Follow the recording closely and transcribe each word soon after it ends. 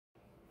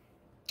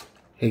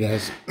Hey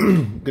guys,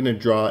 I'm going to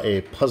draw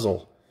a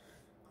puzzle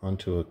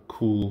onto a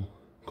cool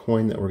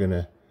coin that we're going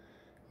to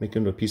make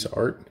into a piece of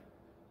art.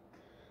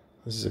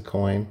 This is a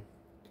coin.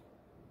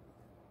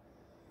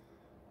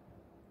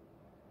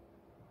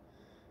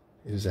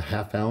 It is a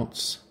 1/2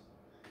 ounce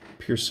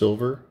pure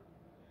silver,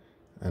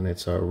 and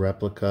it's a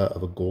replica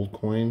of a gold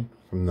coin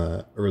from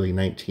the early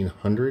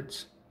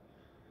 1900s.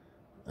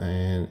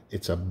 And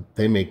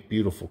they make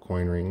beautiful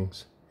coin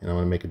rings, and I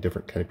want to make a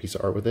different kind of piece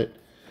of art with it.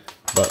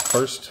 But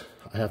first,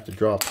 I have to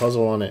draw a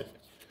puzzle on it.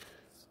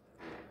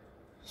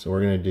 So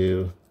we're going to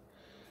do,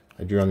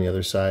 I drew on the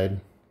other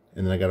side,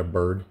 and then I got a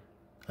bird.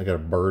 I got a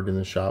bird in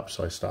the shop,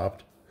 so I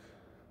stopped.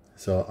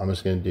 So I'm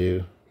just going to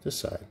do this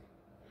side.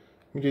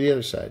 I'm going to do the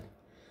other side.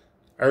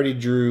 I already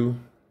drew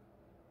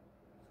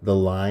the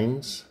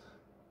lines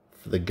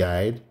for the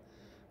guide.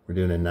 We're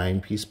doing a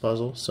 9-piece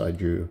puzzle, so I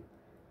drew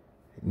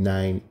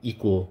 9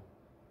 equal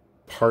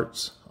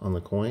parts on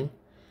the coin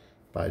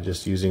by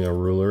just using a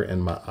ruler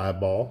and my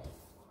eyeball.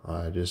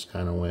 I just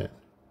kind of went,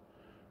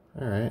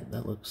 all right,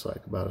 that looks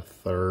like about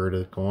 1/3 of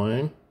the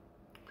coin.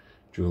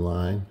 Drew a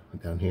line,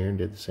 went down here and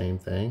did the same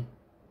thing,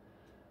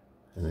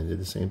 and then did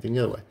the same thing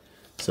the other way.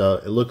 So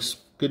it looks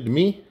good to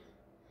me.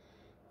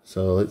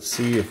 So let's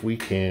see if we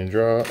can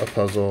draw a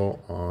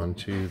puzzle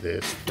onto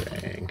this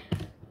thing.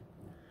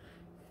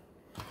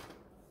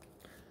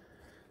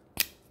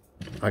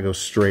 I go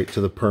straight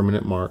to the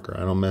permanent marker.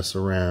 I don't mess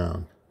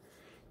around.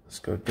 Let's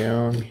go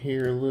down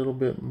here a little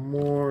bit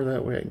more.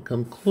 That way I can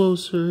come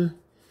closer,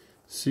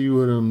 see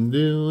what I'm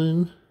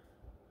doing,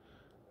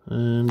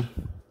 and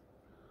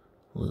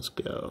let's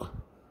go.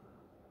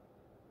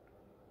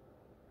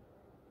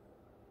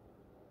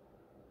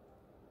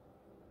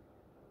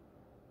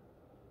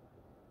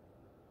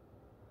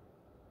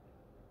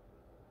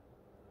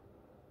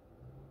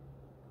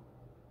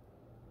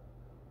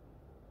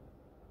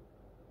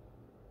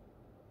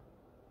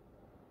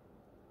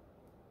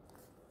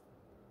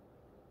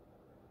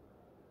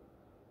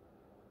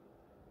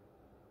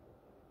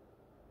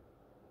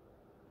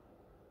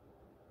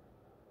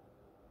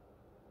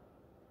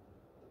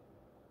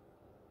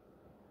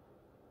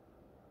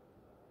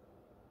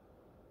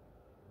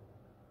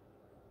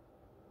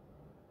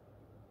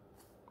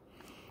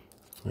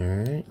 All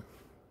right,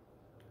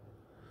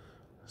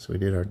 so we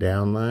did our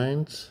down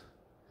lines.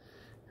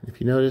 And if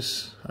you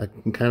notice, I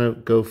can kind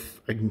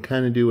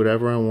of do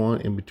whatever I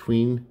want in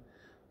between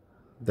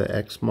the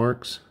X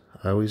marks.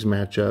 I always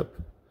match up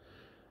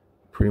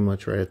pretty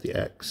much right at the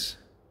X.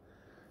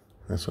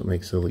 That's what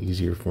makes it a little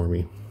easier for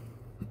me.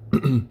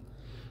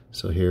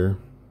 So here,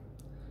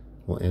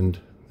 we'll end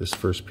this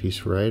first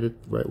piece right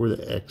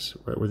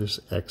where this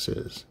X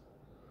is.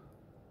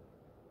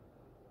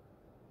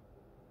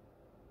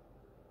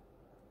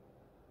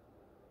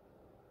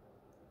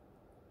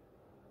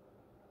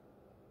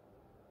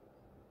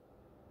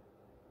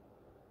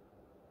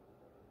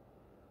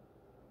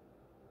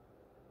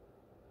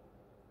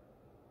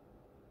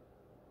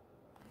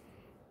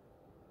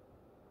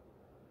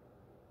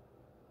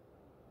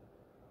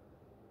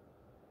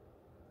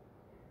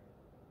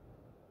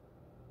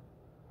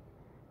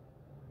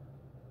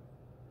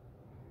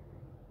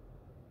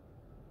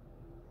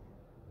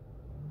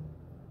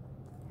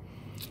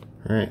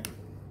 All right,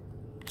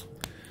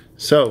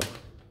 so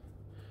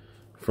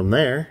from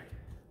there,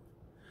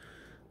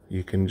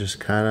 you can just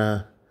kind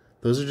of,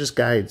 those are just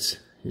guides.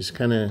 You just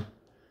kind of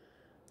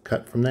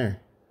cut from there.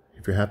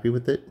 If you're happy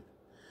with it,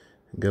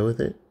 go with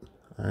it.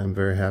 I'm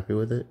very happy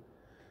with it.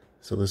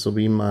 So this will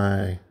be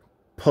my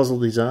puzzle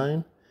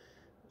design.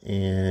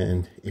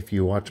 And if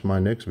you watch my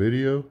next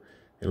video,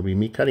 it'll be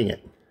me cutting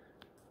it.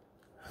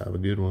 Have a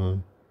good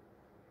one.